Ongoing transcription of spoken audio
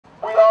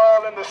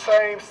in the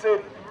same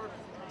city.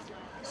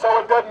 So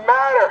it doesn't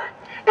matter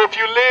if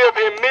you live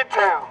in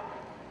Midtown.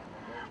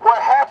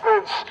 What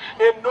happens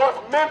in North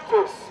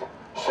Memphis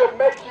should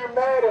make you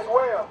mad as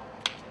well.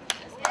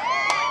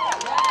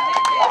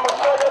 I'm going to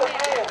say that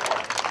again.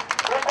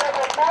 It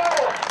doesn't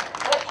matter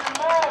that you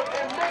live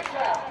in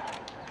Midtown.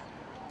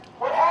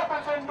 What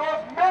happens in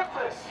North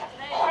Memphis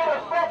should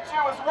affect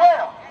you as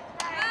well.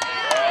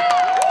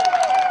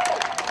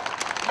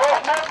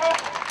 North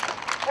Memphis,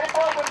 it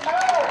doesn't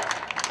matter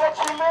that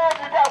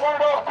you got one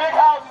of those big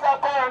houses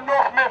out there in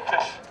North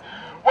Memphis.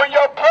 When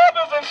your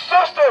brothers and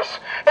sisters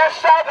in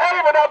South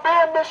Haven are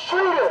being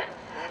mistreated,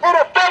 it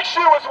affects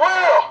you as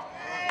well.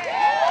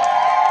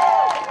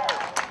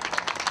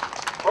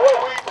 What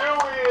we do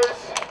is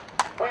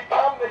we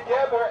come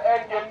together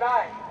and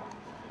unite.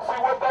 See,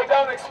 what they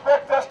don't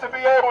expect us to be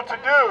able to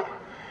do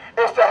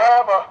is to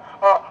have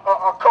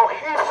a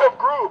cohesive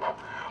group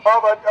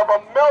of a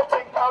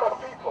melting pot of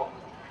people.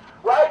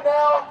 Right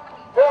now,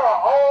 there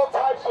are all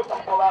types of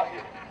people out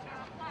here.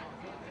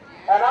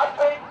 And I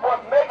think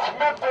what makes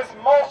Memphis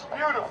most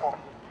beautiful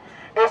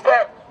is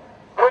that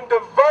when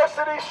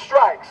diversity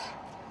strikes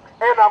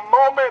in a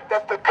moment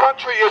that the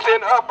country is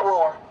in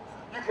uproar,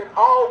 you can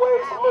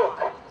always look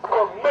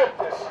for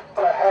Memphis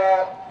to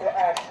have the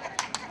answer.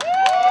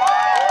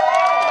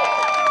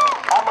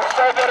 I'm going to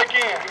say that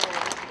again.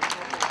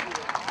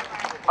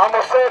 I'm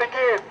going to say it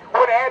again.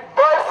 When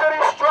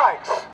adversity strikes,